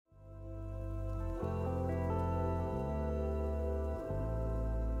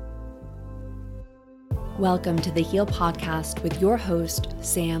Welcome to the Heal Podcast with your host,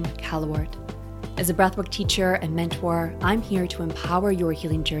 Sam Callawart. As a breathwork teacher and mentor, I'm here to empower your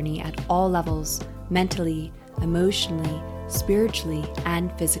healing journey at all levels, mentally, emotionally, spiritually,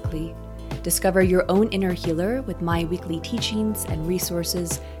 and physically. Discover your own inner healer with my weekly teachings and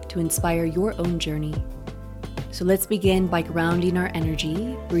resources to inspire your own journey. So let's begin by grounding our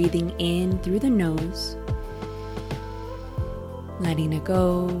energy, breathing in through the nose, letting it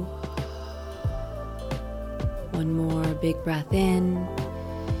go. One more big breath in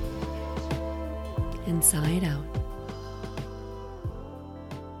and sigh it out.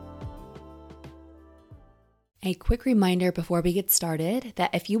 A quick reminder before we get started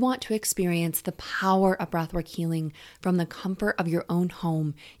that if you want to experience the power of breathwork healing from the comfort of your own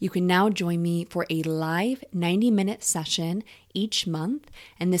home, you can now join me for a live 90-minute session each month.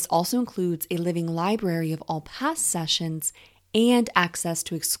 And this also includes a living library of all past sessions and access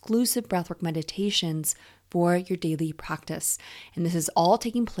to exclusive breathwork meditations for your daily practice. And this is all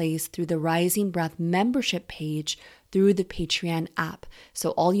taking place through the Rising Breath membership page through the Patreon app. So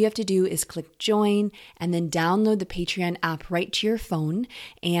all you have to do is click join and then download the Patreon app right to your phone,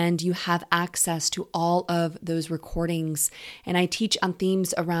 and you have access to all of those recordings. And I teach on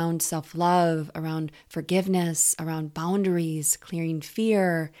themes around self-love, around forgiveness, around boundaries, clearing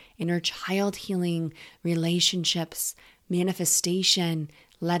fear, inner child healing, relationships, manifestation,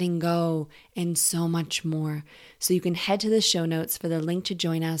 letting go, and so much more. So you can head to the show notes for the link to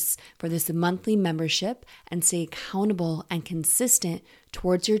join us for this monthly membership and stay accountable and consistent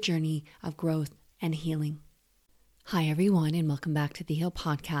towards your journey of growth and healing. Hi, everyone, and welcome back to the Heal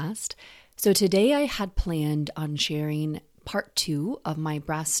Podcast. So today I had planned on sharing part 2 of my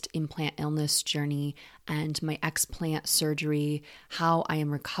breast implant illness journey and my explant surgery, how I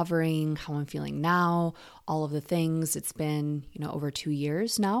am recovering, how I'm feeling now, all of the things. It's been, over 2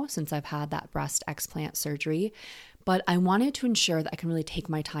 years now since I've had that breast explant surgery. But I wanted to ensure that I can really take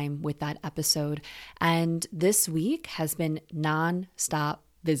my time with that episode. And this week has been non-stop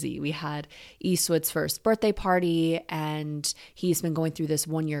busy. We had Eastwood's first birthday party, and he's been going through this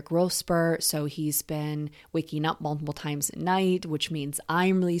 1-year growth spurt. So he's been waking up multiple times at night, which means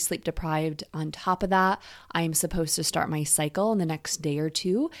I'm really sleep deprived. On top of that, I'm supposed to start my cycle in the next day or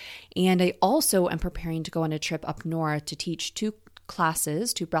two. And I also am preparing to go on a trip up north to teach two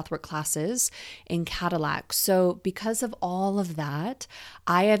breathwork classes in Cadillac. So because of all of that,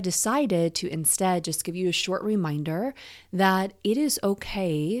 I have decided to instead just give you a short reminder that it is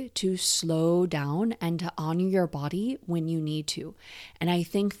okay to slow down and to honor your body when you need to. And I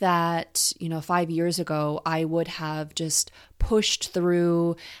think that, 5 years ago, I would have just pushed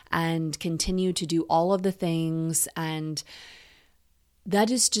through and continued to do all of the things, and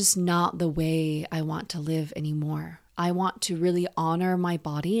that is just not the way I want to live anymore. I want to really honor my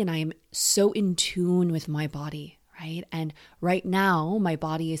body, and I am so in tune with my body, right? And right now, my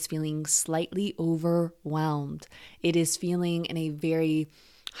body is feeling slightly overwhelmed. It is feeling in a very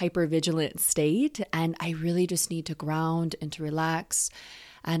hypervigilant state, and I really just need to ground and to relax.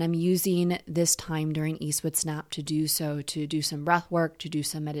 And I'm using this time during Eastwood's nap to do so, to do some breath work, to do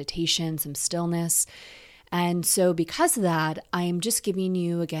some meditation, some stillness. And so because of that, I'm just giving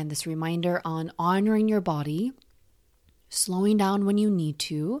you, again, this reminder on honoring your body, slowing down when you need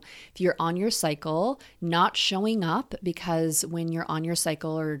to. If you're on your cycle, not showing up, because when you're on your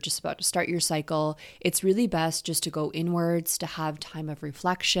cycle or just about to start your cycle, it's really best just to go inwards, to have time of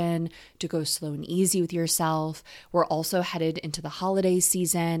reflection, to go slow and easy with yourself. We're also headed into the holiday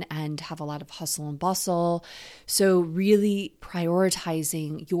season and have a lot of hustle and bustle. So really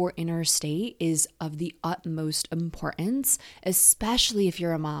prioritizing your inner state is of the utmost importance, especially if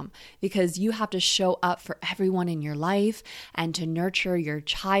you're a mom, because you have to show up for everyone in your life and to nurture your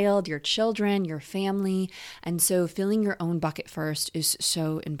child, your children, your family. And so filling your own bucket first is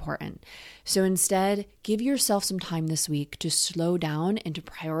so important. So instead, give yourself some time this week to slow down and to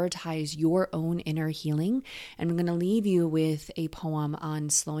prioritize your own inner healing. And I'm going to leave you with a poem on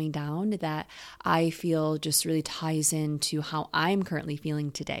slowing down that I feel just really ties into how I'm currently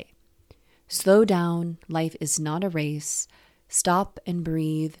feeling today. Slow down, life is not a race. Stop and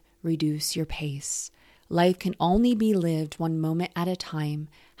breathe, reduce your pace. Life can only be lived one moment at a time.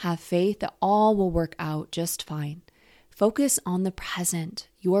 Have faith that all will work out just fine. Focus on the present,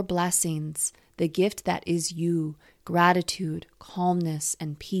 your blessings, the gift that is you. Gratitude, calmness,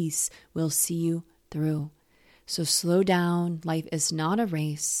 and peace will see you through. So slow down. Life is not a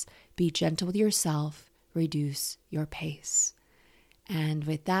race. Be gentle with yourself. Reduce your pace. And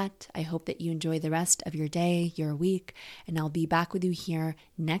with that, I hope that you enjoy the rest of your day, your week, and I'll be back with you here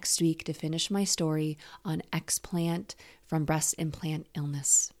next week to finish my story on explant from breast implant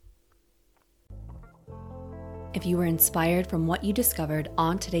illness. If you were inspired from what you discovered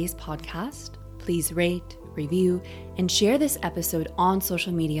on today's podcast, please rate, review, and share this episode on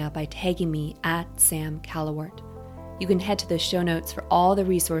social media by tagging me at Sam Callowart. You can head to the show notes for all the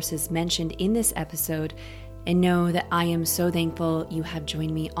resources mentioned in this episode, and know that I am so thankful you have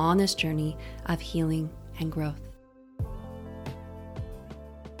joined me on this journey of healing and growth.